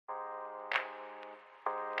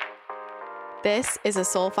This is a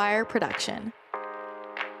Soulfire production.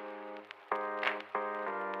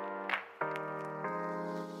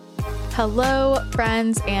 Hello,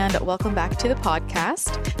 friends, and welcome back to the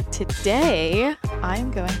podcast. Today,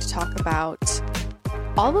 I'm going to talk about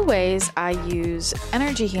all the ways I use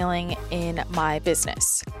energy healing in my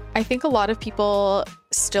business. I think a lot of people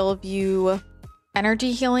still view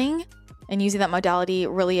energy healing and using that modality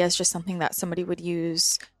really as just something that somebody would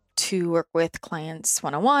use to work with clients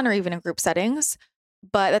one-on-one or even in group settings.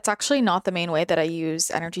 But that's actually not the main way that I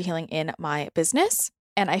use energy healing in my business.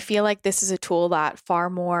 And I feel like this is a tool that far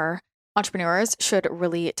more entrepreneurs should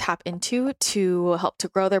really tap into to help to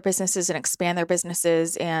grow their businesses and expand their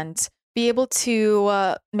businesses and be able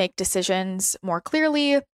to make decisions more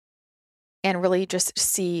clearly and really just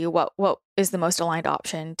see what is the most aligned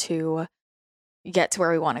option to get to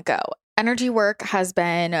where we want to go. Energy work has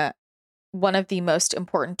been one of the most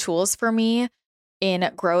important tools for me in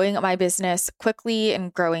growing my business quickly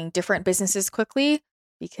and growing different businesses quickly,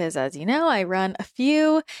 because as you know, I run a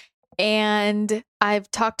few and I've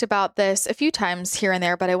talked about this a few times here and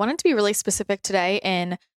there, but I wanted to be really specific today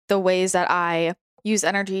in the ways that I use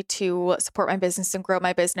energy to support my business and grow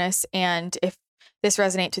my business. And if this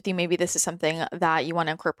resonates with you, maybe this is something that you want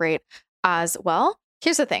to incorporate as well.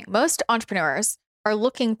 Here's the thing. Most entrepreneurs are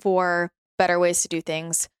looking for better ways to do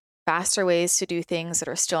things, faster ways to do things that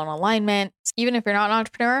are still in alignment. Even if you're not an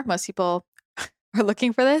entrepreneur, most people are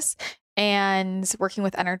looking for this. And working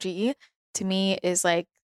with energy to me is like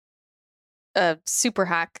a super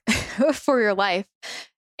hack for your life.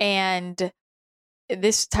 And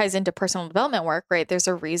this ties into personal development work, right? There's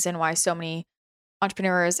a reason why so many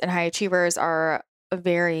entrepreneurs and high achievers are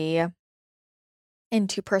very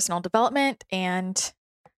into personal development and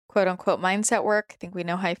quote unquote mindset work. I think we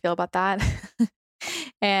know how I feel about that.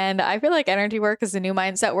 And I feel like energy work is the new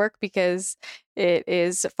mindset work because it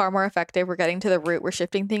is far more effective. We're getting to the root. We're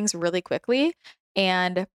shifting things really quickly.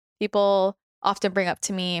 And people often bring up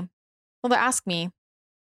to me, well, they ask me,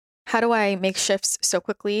 how do I make shifts so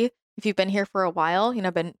quickly? If you've been here for a while,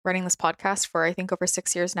 I've been running this podcast for, I think, over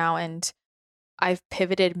 6 years now, and I've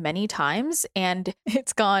pivoted many times and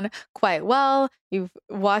it's gone quite well. You've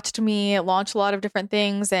watched me launch a lot of different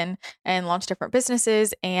things and launch different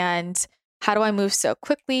businesses. And how do I move so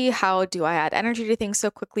quickly? How do I add energy to things so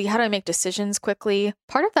quickly? How do I make decisions quickly?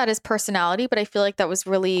 Part of that is personality, but I feel like that was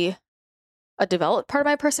really a developed part of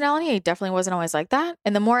my personality. I definitely wasn't always like that.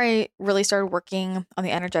 And the more I really started working on the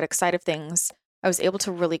energetic side of things, I was able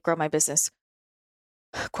to really grow my business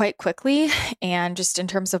quite quickly. And just in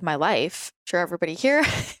terms of my life, I'm sure everybody here,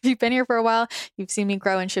 if you've been here for a while, you've seen me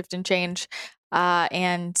grow and shift and change.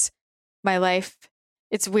 And my life,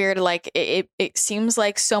 it's weird. Like it seems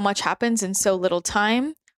like so much happens in so little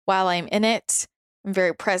time. While I'm in it, I'm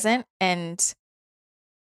very present and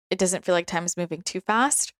it doesn't feel like time is moving too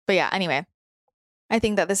fast. But yeah, anyway, I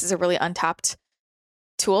think that this is a really untapped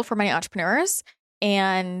tool for many entrepreneurs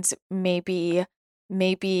and maybe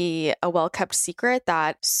a well-kept secret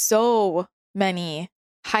that so many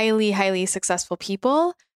highly, highly successful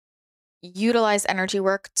people utilize energy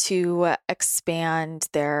work to expand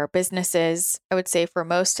their businesses. I would say for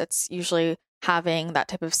most, it's usually having that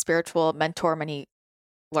type of spiritual mentor. Many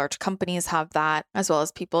large companies have that, as well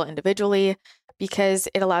as people individually, because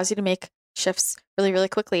it allows you to make shifts really, really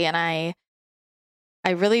quickly. And I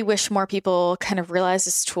really wish more people kind of realize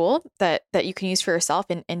this tool that you can use for yourself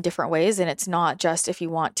in different ways. And it's not just if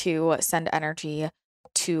you want to send energy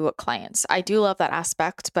to clients. I do love that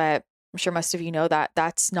aspect, but I'm sure most of you know that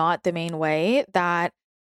that's not the main way that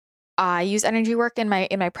I use energy work in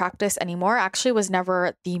my practice anymore. Actually was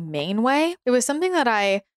never the main way. It was something that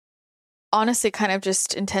I honestly kind of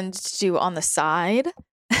just intended to do on the side.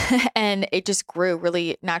 And it just grew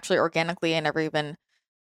really naturally, organically. I never even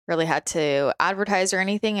really had to advertise or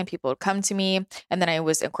anything, and people would come to me. And then I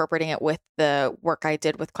was incorporating it with the work I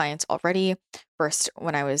did with clients already. First,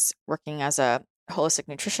 when I was working as a holistic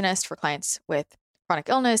nutritionist for clients with chronic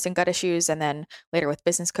illness and gut issues, and then later with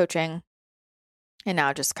business coaching. And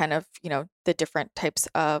now just kind of, the different types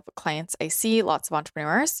of clients I see, lots of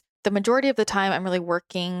entrepreneurs. The majority of the time I'm really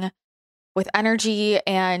working with energy,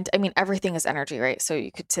 and I mean, everything is energy, right? So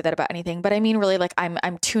you could say that about anything, but I mean, really like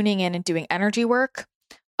I'm tuning in and doing energy work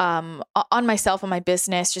on myself, on my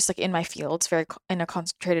business, just like in my fields, very in a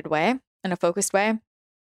concentrated way, in a focused way.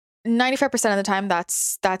 95% of the time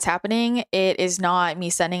that's happening. It is not me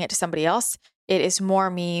sending it to somebody else. It is more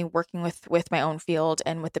me working with my own field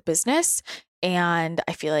and with the business. And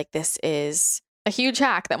I feel like this is a huge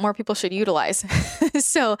hack that more people should utilize.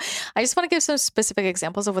 So I just want to give some specific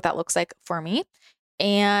examples of what that looks like for me.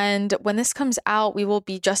 And when this comes out, we will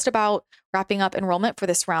be just about wrapping up enrollment for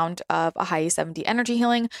this round of Ahai 7D energy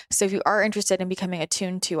healing. So if you are interested in becoming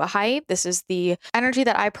attuned to Ahai, this is the energy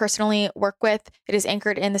that I personally work with. It is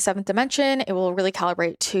anchored in the seventh dimension. It will really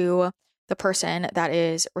calibrate to the person that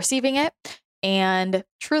is receiving it and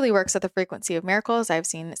truly works at the frequency of miracles. I've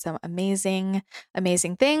seen some amazing,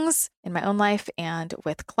 amazing things in my own life and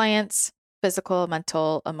with clients, physical,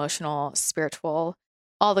 mental, emotional, spiritual,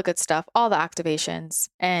 all the good stuff, all the activations.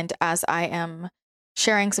 And as I am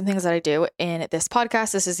sharing some things that I do in this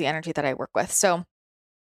podcast, this is the energy that I work with. So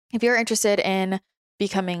if you're interested in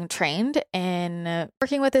becoming trained in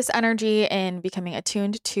working with this energy and becoming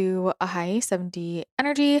attuned to Ahai 7D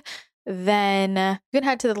energy, then you can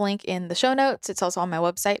head to the link in the show notes. It's also on my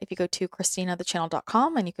website. If you go to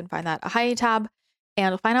christinathechannel.com, and you can find that Ahai tab,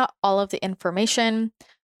 and you'll find out all of the information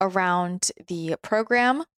around the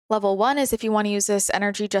program. Level 1 is if you want to use this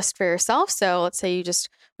energy just for yourself. So let's say you just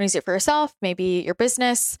want to use it for yourself, maybe your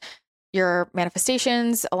business, your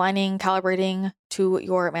manifestations, aligning, calibrating to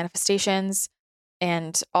your manifestations,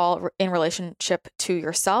 and all in relationship to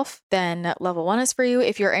yourself, then level 1 is for you.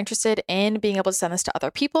 If you're interested in being able to send this to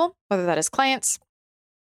other people, whether that is clients,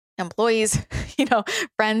 employees,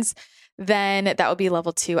 friends, then that would be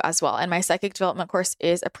level 2 as well. And my psychic development course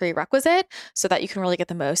is a prerequisite so that you can really get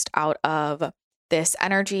the most out of this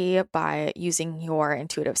energy by using your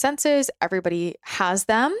intuitive senses. Everybody has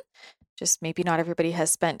them, just maybe not everybody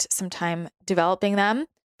has spent some time developing them,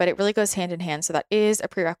 but it really goes hand in hand. So that is a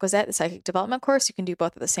prerequisite, the psychic development course. You can do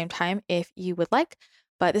both at the same time if you would like,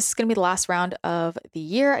 but this is going to be the last round of the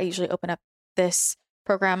year. I usually open up this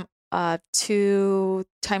program 2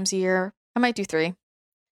 times a year. I might do 3.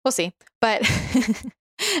 We'll see. But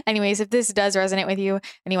anyways, if this does resonate with you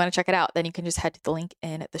and you want to check it out, then you can just head to the link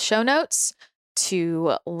in the show notes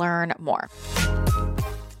to learn more.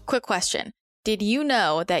 Quick question. Did you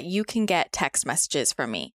know that you can get text messages from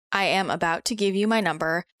me? I am about to give you my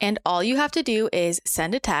number, and all you have to do is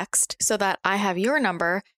send a text so that I have your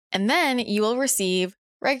number, and then you will receive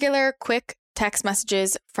regular, quick text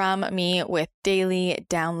messages from me with daily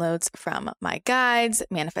downloads from my guides,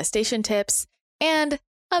 manifestation tips, and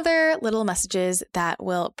other little messages that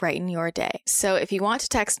will brighten your day. So if you want to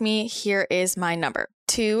text me, here is my number,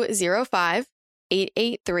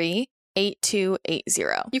 205-883-8280.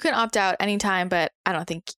 You can opt out anytime, but I don't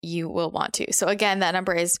think you will want to. So again, that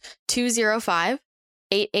number is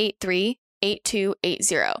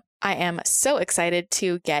 205-883-8280. I am so excited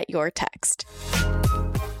to get your text.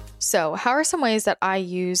 So how are some ways that I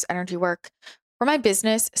use energy work for my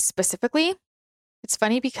business specifically? It's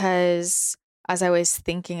funny because as I was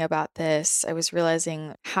thinking about this, I was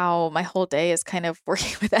realizing how my whole day is kind of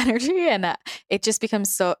working with energy, and it just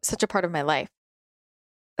becomes such a part of my life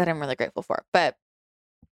that I'm really grateful for. But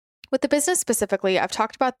with the business specifically, I've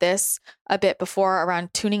talked about this a bit before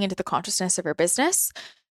around tuning into the consciousness of your business.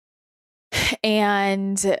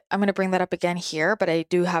 And I'm going to bring that up again here, but I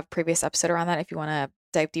do have a previous episode around that if you want to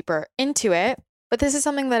dive deeper into it. But this is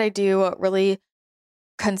something that I do really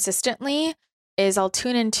consistently is I'll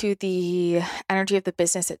tune into the energy of the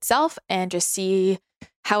business itself and just see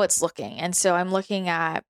how it's looking. And so I'm looking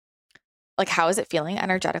at how is it feeling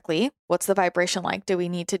energetically? What's the vibration like? Do we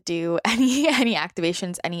need to do any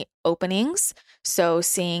activations, any openings? So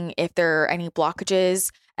seeing if there are any blockages,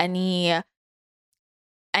 any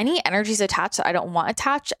energies attached that I don't want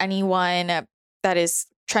attached, anyone that is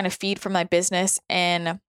trying to feed from my business in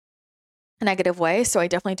a negative way. So I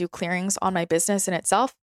definitely do clearings on my business in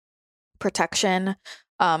itself, protection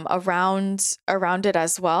around it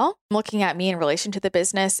as well. I'm looking at me in relation to the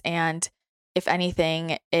business, and if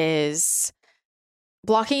anything is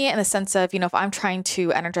blocking it in the sense of, if I'm trying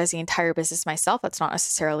to energize the entire business myself, that's not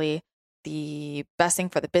necessarily the best thing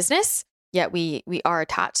for the business, yet we are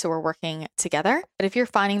attached, so we're working together. But if you're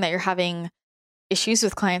finding that you're having issues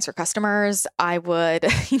with clients or customers, I would,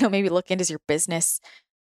 maybe look into, does your business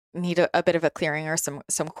need a bit of a clearing or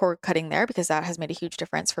some cord cutting there, because that has made a huge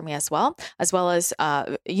difference for me as well as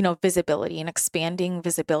visibility and expanding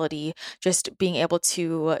visibility, just being able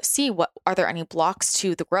to see are there any blocks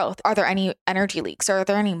to the growth? Are there any energy leaks? Are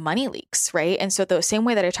there any money leaks? Right. And so the same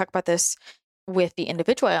way that I talk about this with the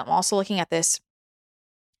individual, I'm also looking at this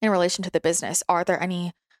in relation to the business. Are there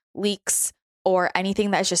any leaks or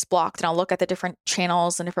anything that is just blocked? And I'll look at the different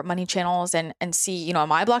channels and different money channels and see,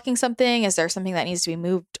 am I blocking something? Is there something that needs to be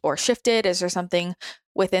moved or shifted? Is there something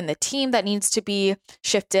within the team that needs to be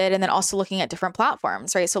shifted? And then also looking at different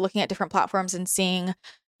platforms, right? So looking at different platforms and seeing,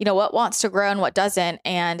 what wants to grow and what doesn't.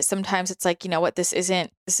 And sometimes it's like, this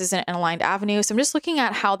isn't an aligned avenue. So I'm just looking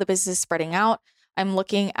at how the business is spreading out. I'm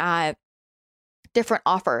looking at different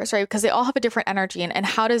offers, right? Because they all have a different energy. And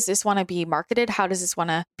how does this want to be marketed? How does this want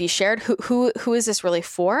to be shared? Who is this really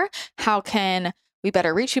for? How can we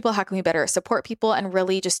better reach people? How can we better support people? And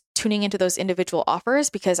really just tuning into those individual offers,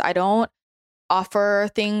 because I don't offer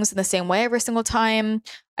things in the same way every single time.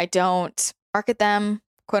 I don't market them,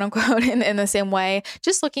 quote unquote, in the same way,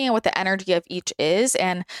 just looking at what the energy of each is.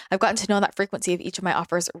 And I've gotten to know that frequency of each of my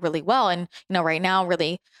offers really well. And, right now,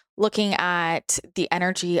 really looking at the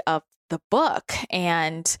energy of the book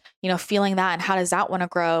and, feeling that, and how does that want to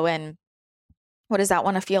grow, and what does that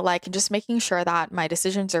want to feel like, and just making sure that my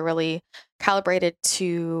decisions are really calibrated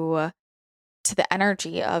to the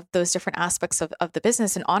energy of those different aspects of the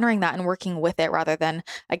business, and honoring that and working with it rather than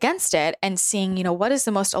against it, and seeing, what is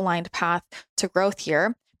the most aligned path to growth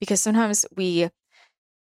here. Because sometimes we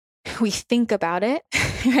think about it,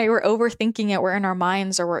 right? We're overthinking it. We're in our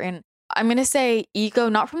minds, or we're in, I'm going to say ego,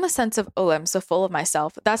 not from the sense of, oh, I'm so full of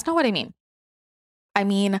myself. That's not what I mean. I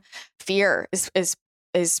mean, fear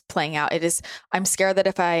is playing out. It is, I'm scared that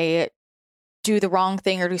if I do the wrong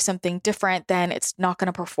thing or do something different, then it's not going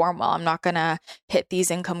to perform well. I'm not going to hit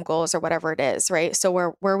these income goals or whatever it is, right? So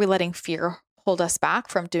where are we letting fear hold us back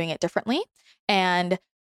from doing it differently? And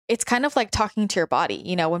it's kind of like talking to your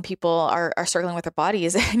body, when people are struggling with their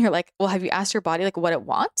bodies, and you're like, well, have you asked your body like what it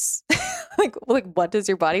wants? like what does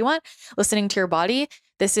your body want? Listening to your body.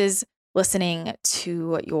 This is listening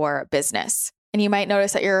to your business. And you might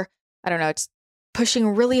notice that you're, I don't know, it's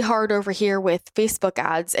pushing really hard over here with Facebook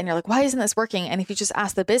ads, and you're like, why isn't this working? And if you just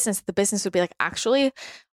ask the business would be like, actually,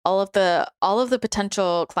 all of the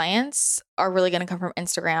potential clients are really going to come from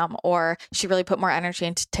Instagram, or she really put more energy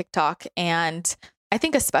into TikTok. And I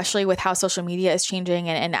think especially with how social media is changing,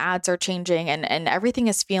 and ads are changing, and everything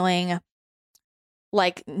is feeling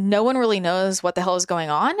like no one really knows what the hell is going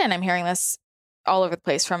on. And I'm hearing this all over the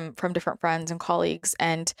place from different friends and colleagues.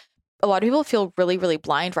 And a lot of people feel really, really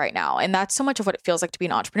blind right now. And that's so much of what it feels like to be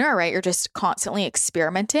an entrepreneur, right? You're just constantly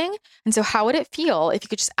experimenting. And so how would it feel if you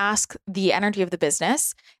could just ask the energy of the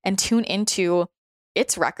business and tune into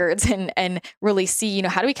its records, and really see,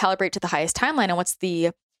 how do we calibrate to the highest timeline, and what's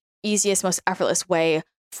the easiest, most effortless way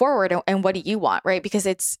forward, and what do you want, right? Because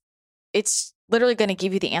it's literally going to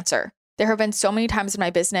give you the answer. There have been so many times in my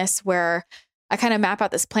business where I kind of map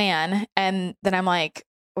out this plan, and then I'm like,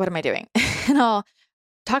 what am I doing? And I'll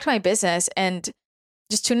talk to my business and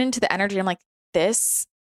just tune into the energy. I'm like, this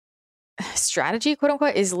strategy, quote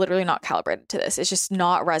unquote, is literally not calibrated to this. It's just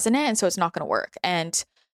not resonant. And so it's not going to work. And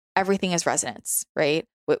everything is resonance, right?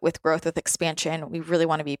 With growth, with expansion, we really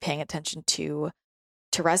want to be paying attention to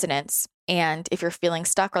resonance. And if you're feeling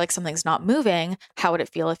stuck, or like something's not moving, how would it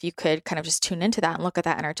feel if you could kind of just tune into that and look at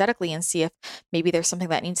that energetically, and see if maybe there's something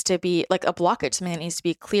that needs to be like a blockage, something that needs to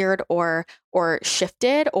be cleared or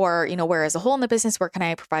shifted, or, where is a hole in the business? Where can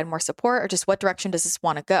I provide more support? Or just what direction does this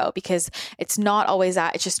want to go? Because it's not always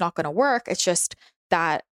that it's just not going to work. It's just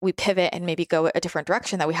that we pivot and maybe go a different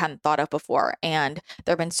direction that we hadn't thought of before. And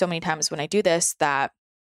there have been so many times when I do this that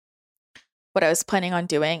what I was planning on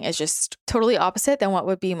doing is just totally opposite than what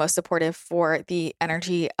would be most supportive for the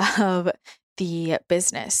energy of the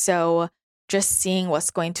business. So just seeing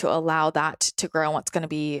what's going to allow that to grow, and what's going to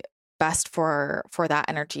be best for that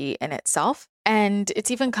energy in itself. And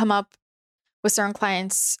it's even come up with certain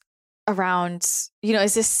clients around,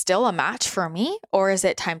 is this still a match for me, or is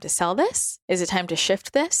it time to sell this? Is it time to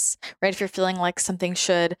shift this, right? If you're feeling like something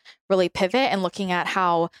should really pivot, and looking at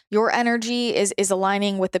how your energy is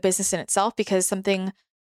aligning with the business in itself, because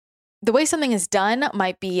the way something is done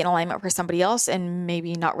might be in alignment for somebody else and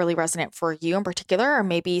maybe not really resonant for you in particular, or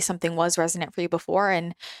maybe something was resonant for you before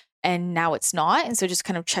and now it's not. And so just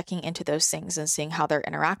kind of checking into those things and seeing how they're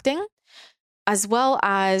interacting, as well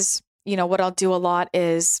as, what I'll do a lot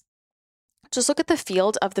is just look at the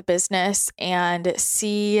field of the business and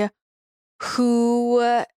see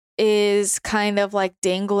who is kind of like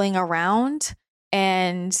dangling around,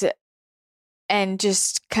 and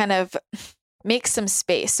just kind of make some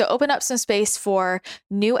space. So open up some space for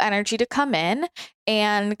new energy to come in,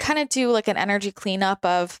 and kind of do like an energy cleanup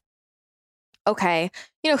of, okay,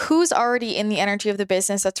 who's already in the energy of the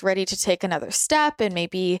business that's ready to take another step, and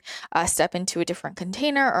maybe step into a different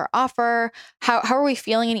container or offer. How are we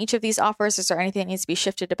feeling in each of these offers? Is there anything that needs to be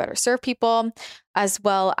shifted to better serve people? As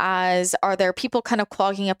well as, are there people kind of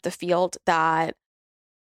clogging up the field that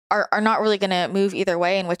are not really going to move either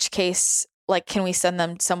way? In which case, like, can we send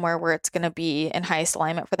them somewhere where it's going to be in highest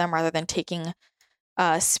alignment for them, rather than taking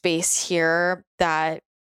space here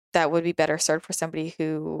that would be better served for somebody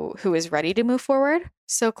who is ready to move forward.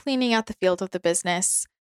 So cleaning out the field of the business,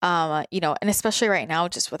 and especially right now,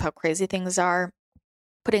 just with how crazy things are,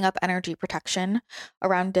 putting up energy protection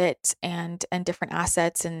around it and different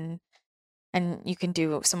assets, and you can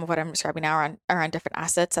do some of what I'm describing now around different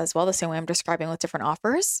assets as well, the same way I'm describing with different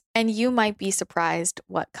offers. And you might be surprised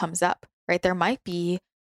what comes up, right? There might be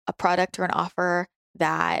a product or an offer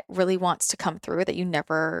that really wants to come through that you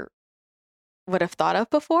never would have thought of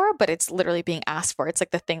before, but it's literally being asked for. It's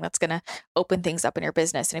like the thing that's going to open things up in your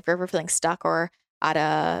business. And if you're ever feeling stuck or at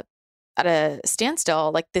a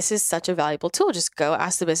standstill, like this is such a valuable tool. Just go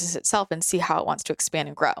ask the business itself and see how it wants to expand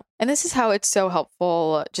and grow. And this is how it's so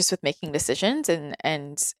helpful just with making decisions.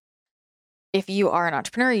 And if you are an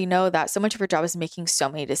entrepreneur, you know that so much of your job is making so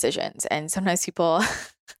many decisions. And sometimes people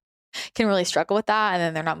can really struggle with that. And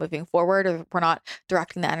then they're not moving forward, or we're not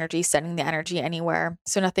directing the energy, sending the energy anywhere.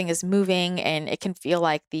 So nothing is moving, and it can feel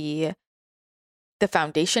like the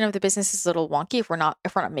foundation of the business is a little wonky if we're not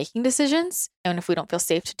making decisions, and if we don't feel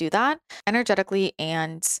safe to do that energetically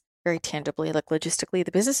and very tangibly, like logistically.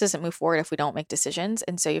 The business doesn't move forward if we don't make decisions.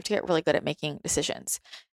 And so you have to get really good at making decisions.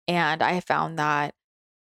 And I have found that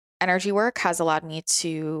energy work has allowed me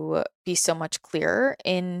to be so much clearer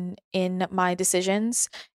in my decisions.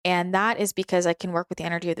 And that is because I can work with the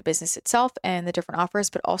energy of the business itself and the different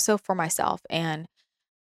offers, but also for myself. And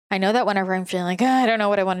I know that whenever I'm feeling like, I don't know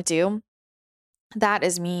what I want to do, that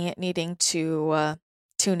is me needing to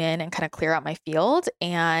tune in and kind of clear out my field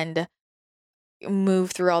and move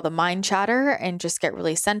through all the mind chatter and just get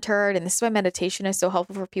really centered. And this is why meditation is so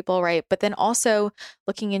helpful for people, right? But then also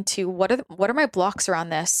looking into what are my blocks around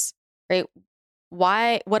this, right?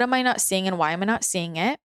 What am I not seeing, and why am I not seeing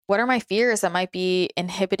it? What are my fears that might be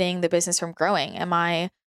inhibiting the business from growing? Am I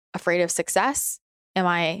afraid of success? Am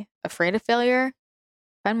I afraid of failure?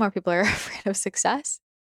 I find more people are afraid of success.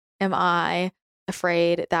 Am I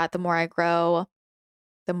afraid that the more I grow,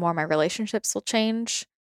 the more my relationships will change?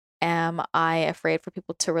 Am I afraid for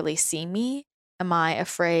people to really see me? Am I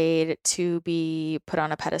afraid to be put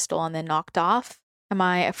on a pedestal and then knocked off? Am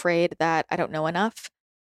I afraid that I don't know enough?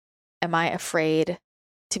 Am I afraid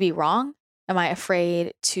to be wrong? Am I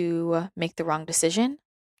afraid to make the wrong decision?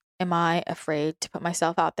 Am I afraid to put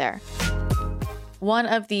myself out there? One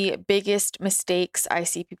of the biggest mistakes I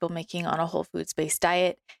see people making on a whole foods-based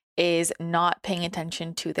diet is not paying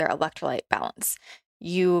attention to their electrolyte balance.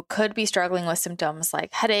 You could be struggling with symptoms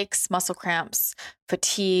like headaches, muscle cramps,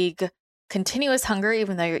 fatigue, continuous hunger,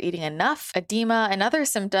 even though you're eating enough, edema, and other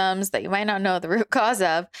symptoms that you might not know the root cause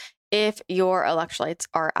of if your electrolytes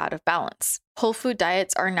are out of balance. Whole food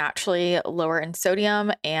diets are naturally lower in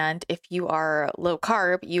sodium, and if you are low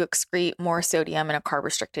carb, you excrete more sodium in a carb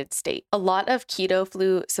restricted state. A lot of keto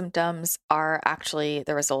flu symptoms are actually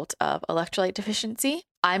the result of electrolyte deficiency.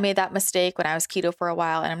 I made that mistake when I was keto for a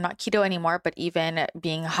while, and I'm not keto anymore, but even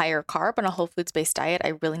being higher carb on a whole foods based diet,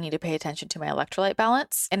 I really need to pay attention to my electrolyte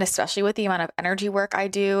balance. And especially with the amount of energy work I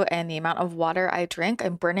do and the amount of water I drink,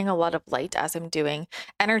 I'm burning a lot of light as I'm doing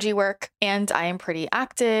energy work, and I am pretty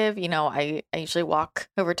active. You know, I usually walk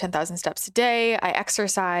over 10,000 steps a day. I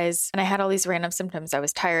exercise, and I had all these random symptoms. I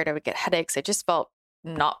was tired. I would get headaches. I just felt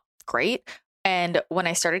not great. And when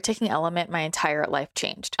I started taking Element, my entire life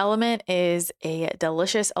changed. Element is a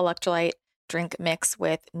delicious electrolyte drink mix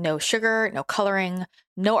with no sugar, no coloring,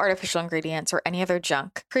 no artificial ingredients, or any other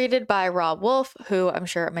junk. Created by Rob Wolf, who I'm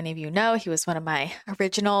sure many of you know. He was one of my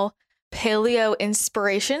original paleo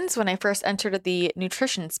inspirations when I first entered the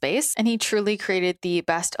nutrition space, and he truly created the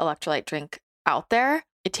best electrolyte drink out there.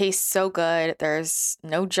 It tastes so good. There's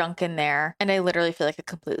no junk in there. And I literally feel like a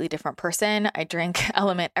completely different person. I drink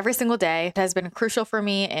Element every single day. It has been crucial for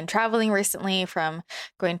me in traveling recently, from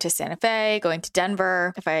going to Santa Fe, going to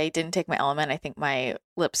Denver. If I didn't take my Element, I think my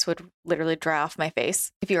lips would literally dry off my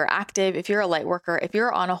face. If you're active, if you're a light worker, if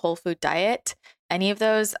you're on a whole food diet, any of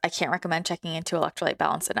those, I can't recommend checking into electrolyte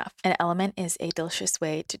balance enough. And Element is a delicious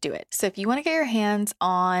way to do it. So if you want to get your hands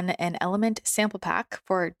on an Element sample pack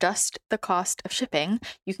for just the cost of shipping,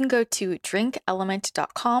 you can go to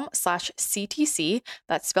drinkelement.com/CTC.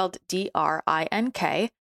 That's spelled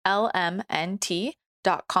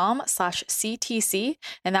DRINKLMNT.com/CTC.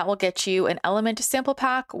 And that will get you an Element sample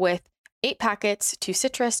pack with 8 packets, 2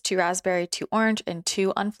 citrus, 2 raspberry, 2 orange, and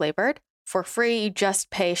 2 unflavored. For free. You just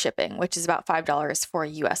pay shipping, which is about $5 for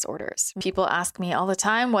US orders. People ask me all the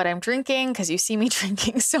time what I'm drinking, because you see me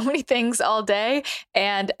drinking so many things all day,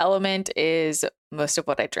 and Element is most of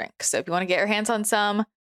what I drink. So if you want to get your hands on some,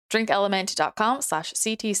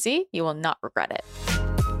 drinkelement.com/CTC. You will not regret it.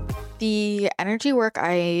 The energy work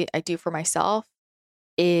I do for myself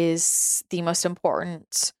is the most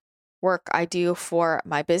important work I do for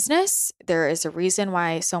my business. There is a reason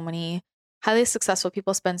why so many highly successful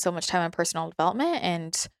people spend so much time on personal development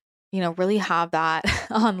and, really have that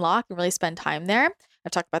on lock and really spend time there.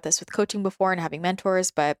 I've talked about this with coaching before and having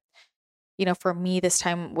mentors, but for me, this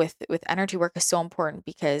time with energy work is so important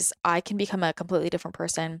because I can become a completely different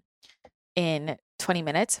person in 20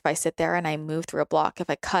 minutes if I sit there and I move through a block, if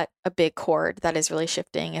I cut a big cord that is really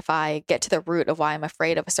shifting, if I get to the root of why I'm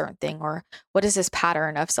afraid of a certain thing, or what is this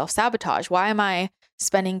pattern of self-sabotage? Why am I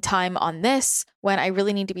spending time on this when I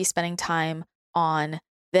really need to be spending time on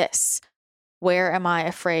this? Where am I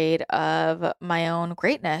afraid of my own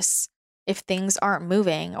greatness if things aren't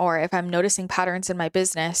moving, or if I'm noticing patterns in my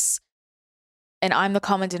business and I'm the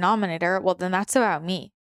common denominator? Well, then that's about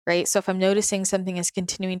me. Right? So if I'm noticing something is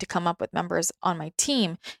continuing to come up with members on my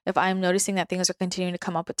team, if I'm noticing that things are continuing to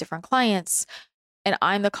come up with different clients and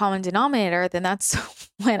I'm the common denominator, then that's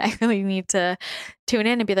when I really need to tune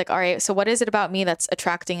in and be like, all right, so what is it about me that's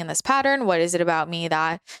attracting in this pattern? What is it about me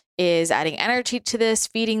that is adding energy to this,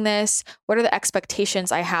 feeding this? What are the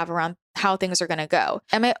expectations I have around how things are going to go?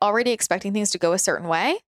 Am I already expecting things to go a certain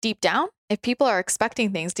way deep down? If people are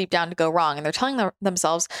expecting things deep down to go wrong and they're telling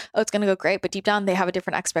themselves, oh, it's going to go great, but deep down they have a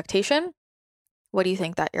different expectation, what do you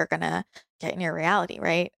think that you're going to get in your reality,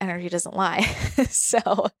 right? Energy doesn't lie.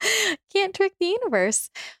 So can't trick the universe.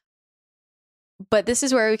 But this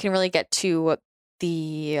is where we can really get to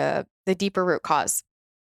the deeper root cause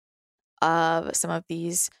of some of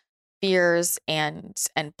these fears and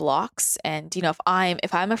blocks. And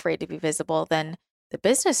if I'm afraid to be visible, then the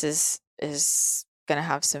business is going to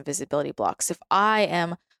have some visibility blocks. If I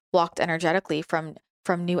am blocked energetically from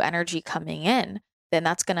new energy coming in, then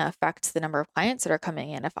that's going to affect the number of clients that are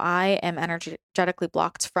coming in. If I am energetically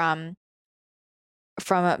blocked from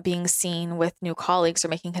being seen with new colleagues or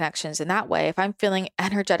making connections in that way, if I'm feeling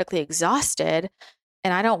energetically exhausted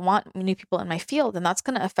and I don't want new people in my field, then that's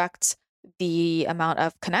going to affect the amount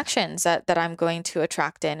of connections that I'm going to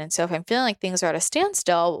attract in. And so if I'm feeling like things are at a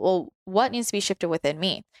standstill, well, what needs to be shifted within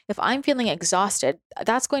me? If I'm feeling exhausted,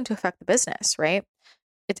 that's going to affect the business, right?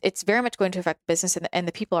 It's very much going to affect the business and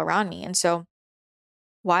the people around me. And so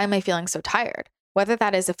why am I feeling so tired? Whether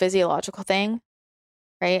that is a physiological thing,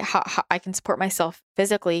 right? How I can support myself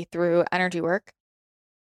physically through energy work,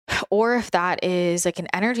 or if that is like an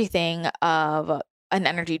energy thing of an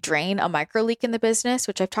energy drain, a micro leak in the business,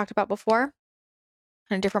 which I've talked about before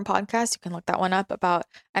on a different podcast. You can look that one up about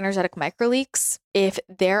energetic micro leaks. If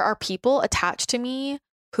there are people attached to me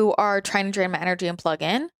who are trying to drain my energy and plug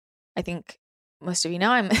in, I think most of you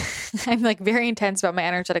know I'm I'm like very intense about my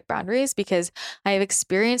energetic boundaries because I have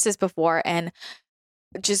experienced this before and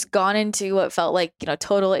just gone into what felt like,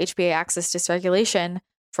 total HPA axis dysregulation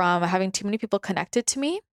from having too many people connected to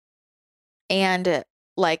me and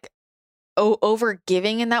like over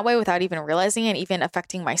giving in that way without even realizing it, even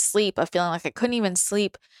affecting my sleep, of feeling like I couldn't even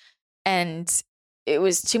sleep. And it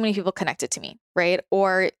was too many people connected to me, right?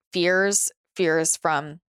 Or fears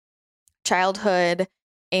from childhood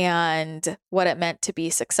and what it meant to be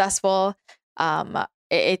successful.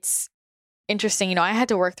 It's interesting. I had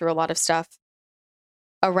to work through a lot of stuff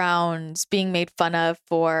around being made fun of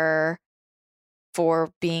for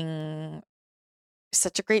being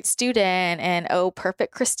such a great student and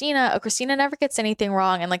perfect Christina. Christina never gets anything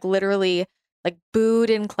wrong, and like literally like booed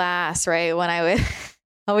in class, right? When I would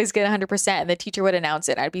always get 100% and the teacher would announce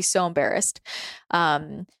it, I'd be so embarrassed.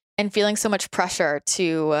 And feeling so much pressure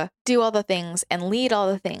to do all the things and lead all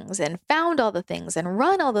the things and found all the things and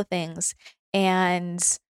run all the things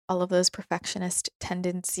and all of those perfectionist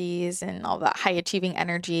tendencies and all that high achieving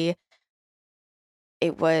energy.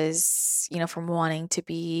 It was, from wanting to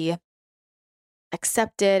be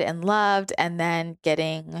accepted and loved and then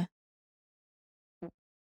getting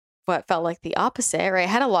what felt like the opposite, right?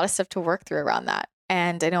 I had a lot of stuff to work through around that.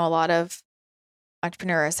 And I know a lot of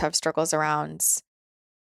entrepreneurs have struggles around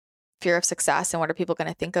fear of success and what are people going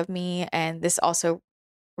to think of me. And this also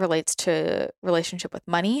relates to relationship with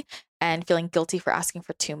money and feeling guilty for asking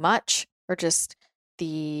for too much, or just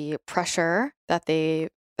the pressure that they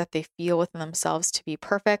feel within themselves to be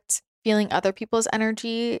perfect, feeling other people's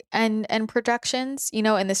energy and projections,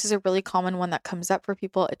 and this is a really common one that comes up for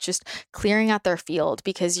people. It's just clearing out their field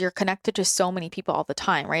because you're connected to so many people all the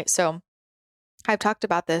time, right? So I've talked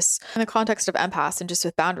about this in the context of empaths and just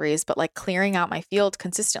with boundaries, but like clearing out my field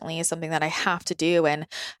consistently is something that I have to do. And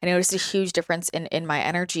I noticed a huge difference in my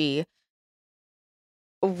energy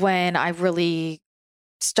when I really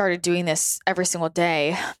started doing this every single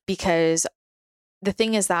day, because the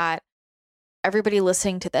thing is that everybody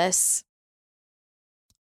listening to this,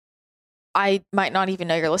 I might not even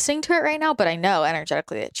know you're listening to it right now, but I know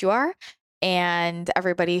energetically that you are. And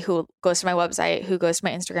everybody who goes to my website, who goes to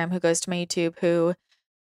my Instagram, who goes to my YouTube, who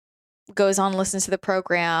goes on and listens to the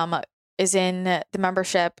program, is in the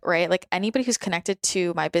membership, right? Like anybody who's connected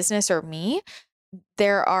to my business or me,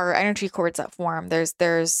 there are energy cords that form.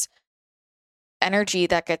 There's energy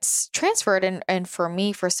that gets transferred. And for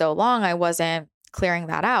me, for so long, I wasn't clearing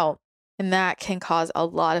that out. And that can cause a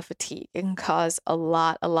lot of fatigue. It can cause a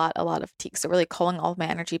lot of fatigue. So really calling all of my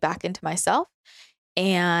energy back into myself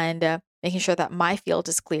and making sure that my field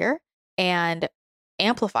is clear and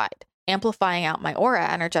amplifying out my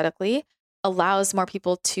aura energetically allows more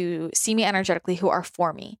people to see me energetically who are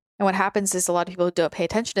for me. And what happens is a lot of people who don't pay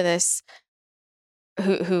attention to this,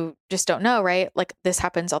 who just don't know, right? Like this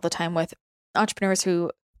happens all the time with entrepreneurs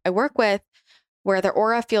who I work with, where their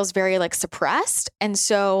aura feels very like suppressed. And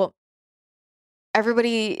so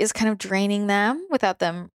everybody is kind of draining them without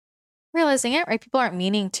them realizing it, right? People aren't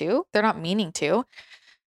meaning to, they're not meaning to,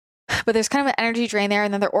 but there's kind of an energy drain there.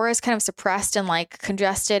 And then their aura is kind of suppressed and like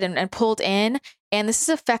congested and pulled in. And this is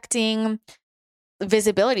affecting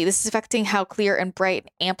visibility. This is affecting how clear and bright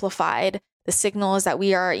and amplified the signal is that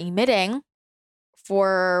we are emitting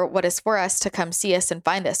for what is for us to come see us and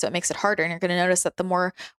find us. So it makes it harder. And you're going to notice that the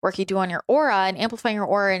more work you do on your aura and amplifying your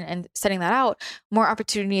aura and setting that out, more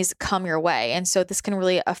opportunities come your way. And so this can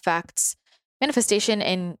really affect manifestation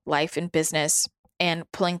in life and business and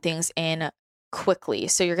pulling things in quickly.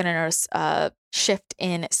 So you're going to notice a shift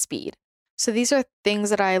in speed. So these are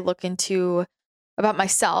things that I look into about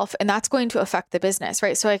myself, and that's going to affect the business,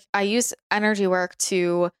 right? So I use energy work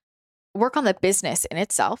to work on the business in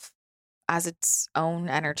itself as its own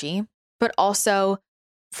energy, but also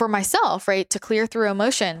for myself, right? To clear through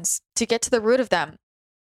emotions, to get to the root of them.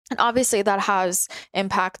 And obviously that has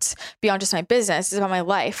impact beyond just my business. It's about my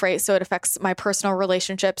life, right? So it affects my personal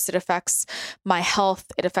relationships. It affects my health.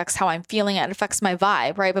 It affects how I'm feeling. It affects my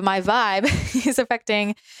vibe, right? But my vibe is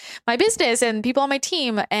affecting my business and people on my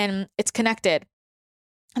team, and it's connected.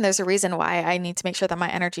 And there's a reason why I need to make sure that my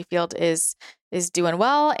energy field is doing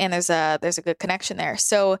well, and there's a good connection there.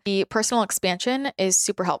 So the personal expansion is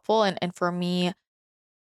super helpful. And for me,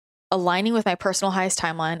 aligning with my personal highest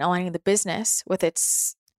timeline, aligning the business with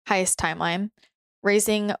its highest timeline,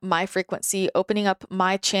 raising my frequency, opening up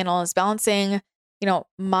my channels, balancing,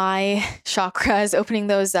 my chakras, opening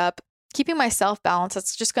those up, keeping myself balanced.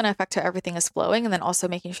 That's just going to affect how everything is flowing. And then also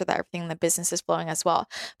making sure that everything in the business is flowing as well.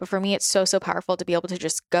 But for me, it's so powerful to be able to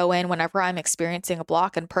just go in whenever I'm experiencing a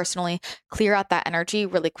block and personally clear out that energy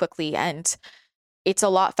really quickly. And it's a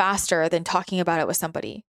lot faster than talking about it with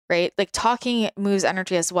somebody, right? Like talking moves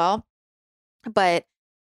energy as well, but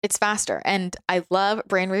it's faster. And I love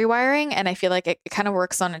brain rewiring, and I feel like it kind of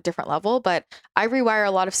works on a different level, but I rewire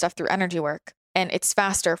a lot of stuff through energy work. And it's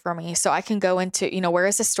faster for me. So I can go into, where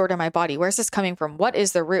is this stored in my body? Where's this coming from? What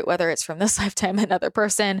is the root? Whether it's from this lifetime, another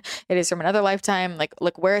person, it is from another lifetime. Like,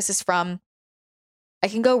 where is this from? I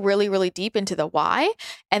can go really, really deep into the why,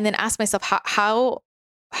 and then ask myself, how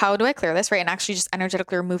do I clear this, right? And actually just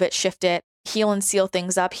energetically remove it, shift it, heal and seal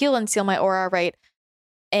things up, heal and seal my aura, right?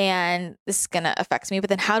 And this is going to affect me. But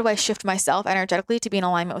then how do I shift myself energetically to be in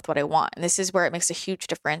alignment with what I want? And this is where it makes a huge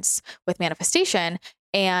difference with manifestation.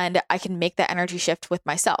 And I can make that energy shift with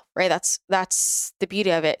myself, right? That's the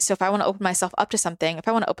beauty of it. So if I want to open myself up to something, if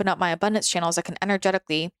I want to open up my abundance channels, I can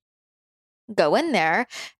energetically go in there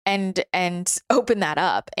and open that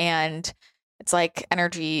up. And it's like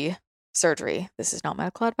energy surgery. This is not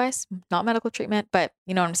medical advice, not medical treatment, but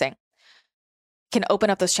you know what I'm saying? Can open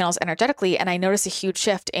up those channels energetically. And I notice a huge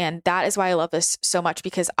shift. And that is why I love this so much,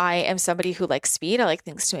 because I am somebody who likes speed. I like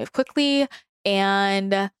things to move quickly.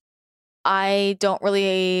 And I don't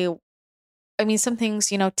really, some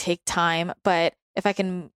things, take time, but if I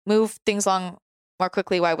can move things along more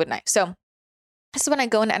quickly, why wouldn't I? So this is when I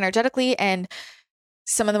go in energetically, and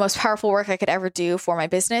some of the most powerful work I could ever do for my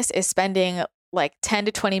business is spending like 10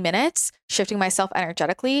 to 20 minutes shifting myself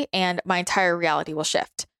energetically, and my entire reality will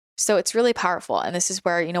shift. So it's really powerful. And this is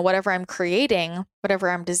where, whatever I'm creating,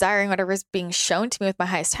 whatever I'm desiring, whatever is being shown to me with my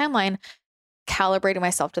highest timeline, calibrating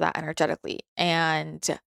myself to that energetically,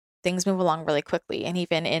 and things move along really quickly. And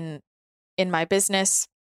even in my business,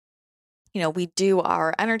 we do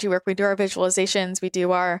our energy work, we do our visualizations, we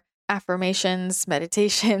do our affirmations,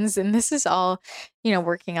 meditations, and this is all,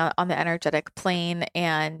 working on the energetic plane.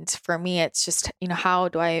 And for me, it's just, how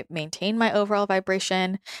do I maintain my overall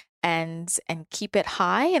vibration and keep it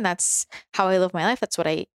high? And that's how I live my life. That's what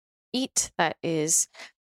I eat. That is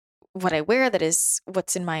what I wear. That is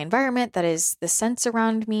what's in my environment. That is the sense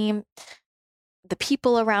around me, the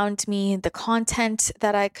people around me, the content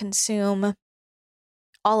that I consume,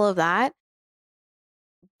 all of that.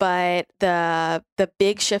 But the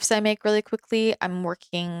big shifts I make really quickly, I'm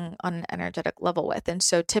working on an energetic level with. And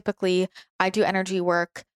so typically I do energy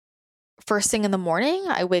work first thing in the morning.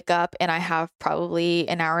 I wake up and I have probably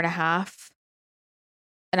an hour and a half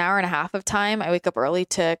an hour and a half of time. I wake up early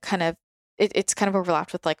to kind of, it's kind of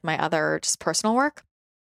overlapped with like my other just personal work.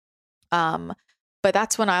 But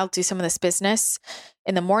that's when I'll do some of this business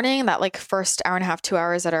in the morning, that like first hour and a half, 2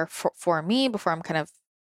 hours that are for me before I'm kind of,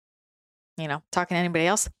 talking to anybody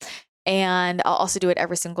else. And I'll also do it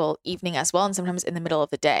every single evening as well. And sometimes in the middle of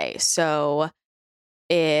the day. So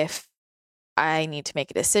if I need to make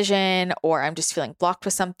a decision or I'm just feeling blocked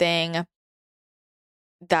with something,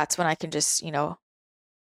 that's when I can just,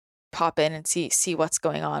 pop in and see what's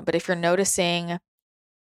going on. But if you're noticing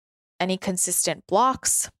any consistent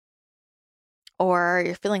blocks or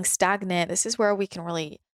you're feeling stagnant, this is where we can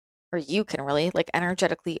really, or you can really like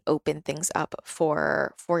energetically open things up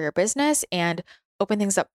for your business and open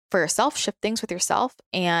things up for yourself, shift things with yourself.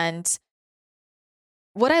 And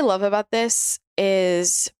what I love about this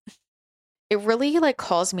is it really like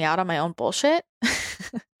calls me out on my own bullshit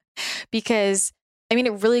because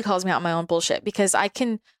it really calls me out on my own bullshit because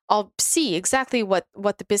I'll see exactly what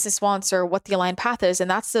the business wants or what the aligned path is.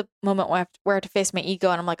 And that's the moment where I have to face my ego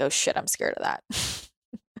and I'm like, oh shit, I'm scared of that.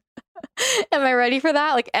 Am I ready for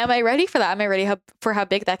that? Like, am I ready for that? Am I ready for how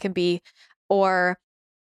big that can be? Or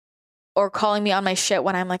calling me on my shit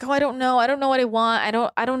when I'm like, oh, I don't know what I want.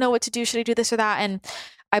 I don't know what to do. Should I do this or that? And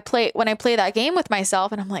when I play that game with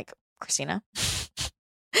myself and I'm like, Christina,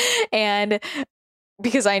 and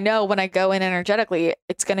because I know when I go in energetically,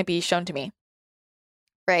 it's going to be shown to me.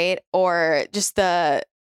 Right. Or just the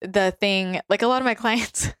thing, like a lot of my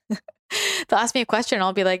clients, they'll ask me a question and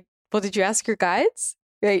I'll be like, well, did you ask your guides?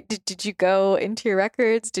 Right. Did you go into your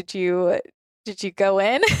records? Did you go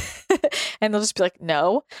in? And they'll just be like,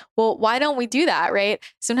 no. Well, why don't we do that? Right.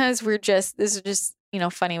 Sometimes this is just,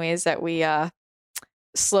 funny ways that we,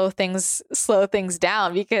 slow things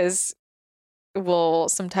down because we'll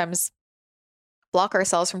sometimes block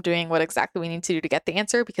ourselves from doing what exactly we need to do to get the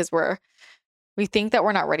answer because we think that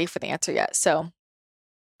we're not ready for the answer yet. So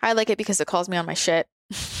I like it because it calls me on my shit.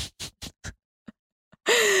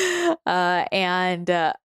 And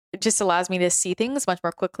it just allows me to see things much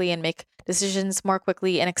more quickly and make decisions more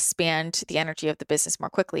quickly and expand the energy of the business more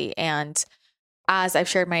quickly. And as I've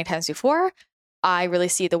shared many times before, I really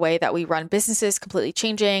see the way that we run businesses completely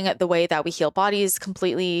changing, the way that we heal bodies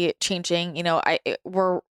completely changing.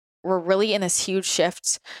 We're really in this huge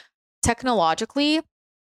shift technologically,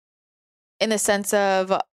 in the sense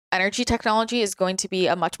of energy technology is going to be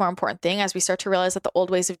a much more important thing as we start to realize that the old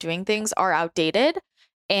ways of doing things are outdated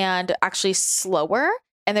and actually slower.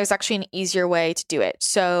 And there's actually an easier way to do it.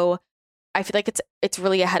 So I feel like it's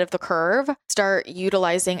really ahead of the curve. Start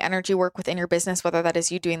utilizing energy work within your business, whether that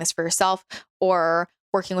is you doing this for yourself or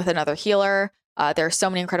working with another healer. There are so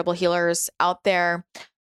many incredible healers out there.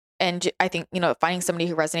 And I think, finding somebody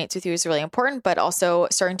who resonates with you is really important, but also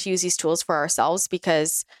starting to use these tools for ourselves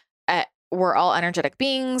because we're all energetic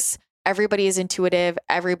beings. Everybody is intuitive.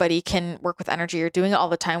 Everybody can work with energy. You're doing it all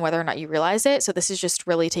the time, whether or not you realize it. So this is just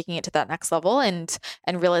really taking it to that next level and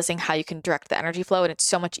realizing how you can direct the energy flow. And it's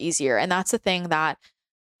so much easier. And that's the thing that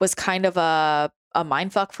was kind of a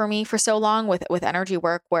mind fuck for me for so long with energy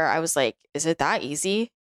work, where I was like, is it that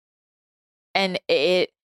easy? And it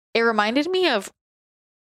reminded me of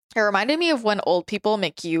when old people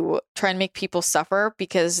try and make people suffer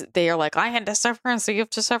because they are like, I had to suffer, and so you have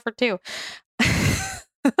to suffer too.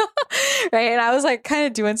 Right. And I was like kind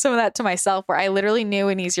of doing some of that to myself where I literally knew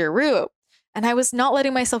an easier route and I was not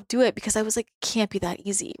letting myself do it because I was like, it can't be that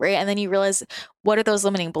easy. Right. And then you realize, what are those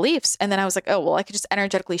limiting beliefs? And then I was like, oh, well, I could just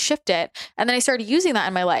energetically shift it. And then I started using that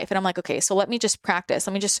in my life. And I'm like, okay, so let me just practice.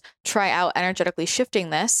 Let me just try out energetically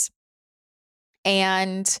shifting this.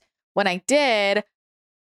 And when I did,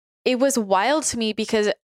 it was wild to me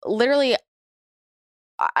because literally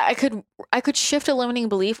I could shift a limiting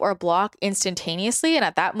belief or a block instantaneously. And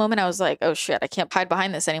at that moment I was like, oh shit, I can't hide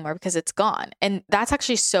behind this anymore because it's gone. And that's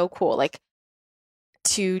actually so cool. Like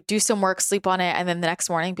to do some work, sleep on it, and then the next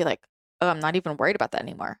morning be like, oh, I'm not even worried about that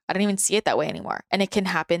anymore. I don't even see it that way anymore. And it can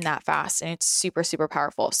happen that fast. And it's super, super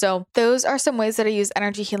powerful. So those are some ways that I use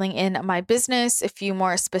energy healing in my business. A few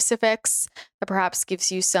more specifics that perhaps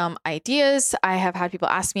gives you some ideas. I have had people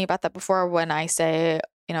ask me about that before when I say,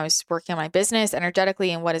 I was working on my business energetically,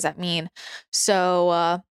 and what does that mean?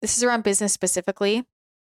 So this is around business specifically.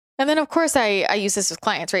 And then of course I use this with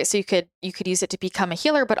clients, right? So you could use it to become a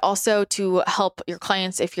healer, but also to help your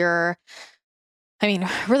clients if you're,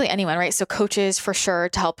 really anyone, right? So coaches for sure,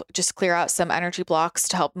 to help just clear out some energy blocks,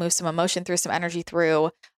 to help move some emotion through, some energy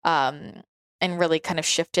through, and really kind of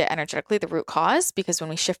shift it energetically, the root cause, because when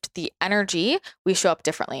we shift the energy, we show up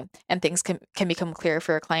differently and things can become clearer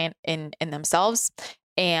for your client in themselves.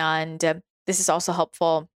 And this is also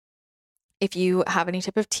helpful if you have any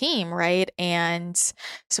type of team, right? And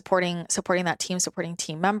supporting that team, supporting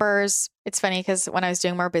team members. It's funny because when I was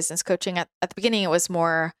doing more business coaching at the beginning, it was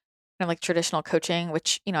more kind of like traditional coaching,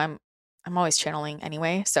 which, I'm always channeling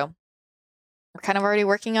anyway. So we're kind of already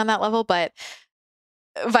working on that level. But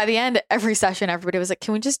by the end, every session, everybody was like,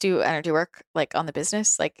 can we just do energy work like on the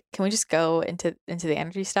business? Like, can we just go into the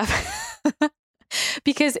energy stuff?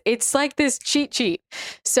 Because it's like this cheat sheet.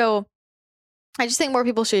 So I just think more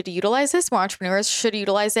people should utilize this. More entrepreneurs should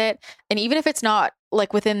utilize it. And even if it's not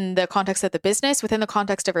like within the context of the business, within the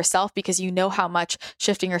context of yourself, because you know how much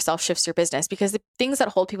shifting yourself shifts your business, because the things that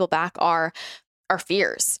hold people back are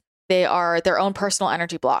fears. They are their own personal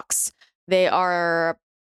energy blocks. They are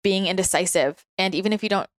being indecisive. And even if you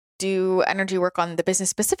don't do energy work on the business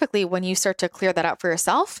specifically, when you start to clear that out for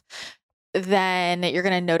yourself, then you're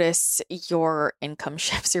going to notice your income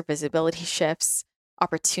shifts, your visibility shifts,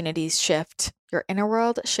 opportunities shift, your inner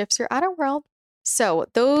world shifts your outer world. So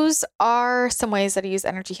those are some ways that I use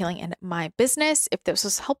energy healing in my business. If this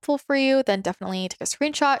was helpful for you, then definitely take a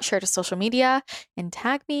screenshot, share it to social media, and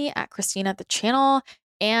tag me at Christina the Channel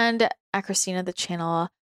and at Christina the Channel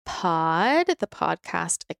Pod, the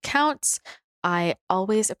podcast account. I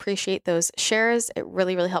always appreciate those shares. It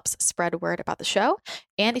really, really helps spread word about the show.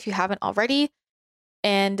 And if you haven't already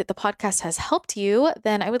and the podcast has helped you,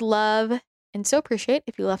 then I would love and so appreciate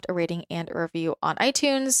if you left a rating and a review on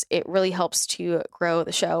iTunes. It really helps to grow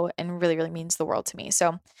the show and really, really means the world to me.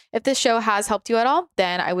 So if this show has helped you at all,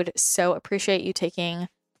 then I would so appreciate you taking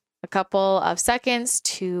a couple of seconds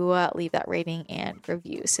to leave that rating and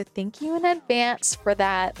review. So thank you in advance for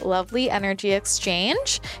that lovely energy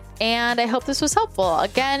exchange. And I hope this was helpful.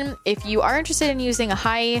 Again, if you are interested in using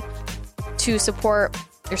Ahai to support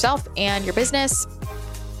yourself and your business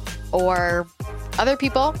or other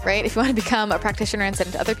people, right? If you want to become a practitioner and send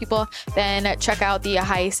it to other people, then check out the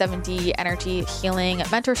Ahai 7D Energy Healing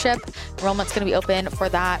Mentorship. Enrollment's going to be open for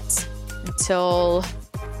that until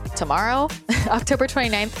tomorrow, October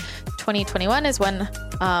 29th, 2021 is when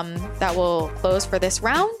that will close for this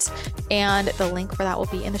round. And the link for that will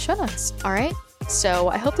be in the show notes. All right. So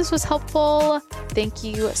I hope this was helpful. Thank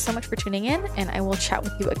you so much for tuning in, and I will chat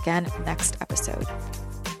with you again next episode.